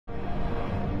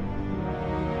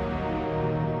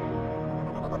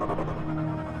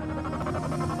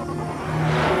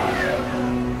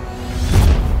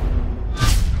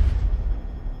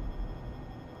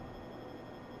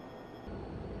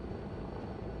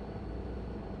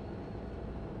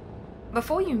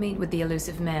Before you meet with the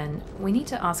elusive man, we need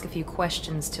to ask a few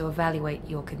questions to evaluate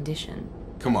your condition.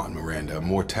 Come on, Miranda,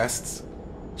 more tests?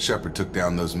 Shepard took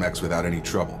down those mechs without any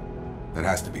trouble. That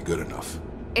has to be good enough.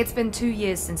 It's been 2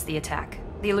 years since the attack.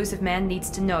 The elusive man needs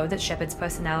to know that Shepard's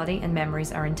personality and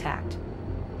memories are intact.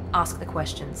 Ask the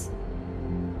questions.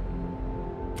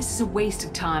 This is a waste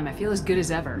of time. I feel as good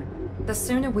as ever. The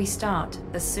sooner we start,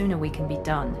 the sooner we can be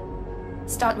done.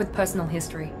 Start with personal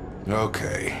history.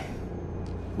 Okay.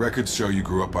 Records show you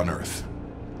grew up on Earth.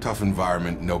 Tough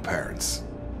environment, no parents.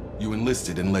 You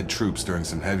enlisted and led troops during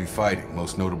some heavy fighting,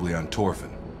 most notably on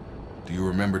Torfin. Do you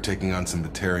remember taking on some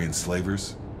Batarian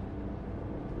slavers?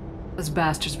 Those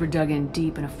bastards were dug in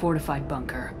deep in a fortified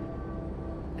bunker.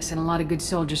 I sent a lot of good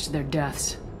soldiers to their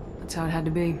deaths. That's how it had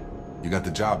to be. You got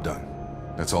the job done.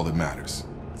 That's all that matters.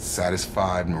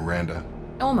 Satisfied, Miranda?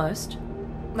 Almost.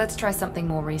 Let's try something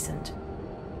more recent.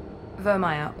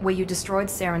 Vermeer, where you destroyed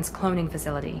Saren's cloning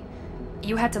facility.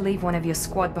 You had to leave one of your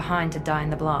squad behind to die in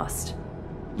the blast.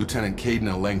 Lieutenant Kaidan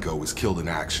Alenko was killed in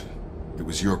action. It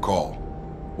was your call.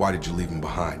 Why did you leave him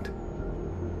behind?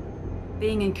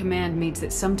 Being in command means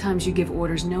that sometimes you give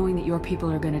orders knowing that your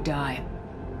people are gonna die.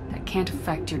 That can't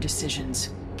affect your decisions.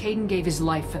 Kaidan gave his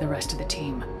life for the rest of the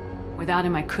team. Without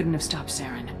him, I couldn't have stopped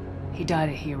Saren. He died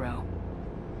a hero.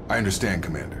 I understand,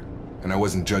 Commander, and I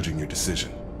wasn't judging your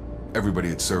decision. Everybody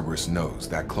at Cerberus knows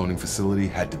that cloning facility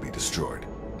had to be destroyed.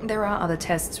 There are other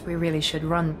tests we really should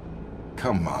run.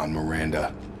 Come on,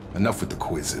 Miranda. Enough with the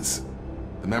quizzes.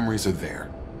 The memories are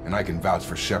there, and I can vouch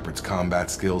for Shepard's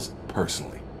combat skills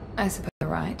personally. I suppose you're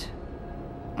right.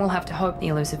 We'll have to hope the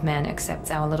elusive man accepts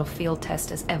our little field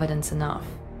test as evidence enough.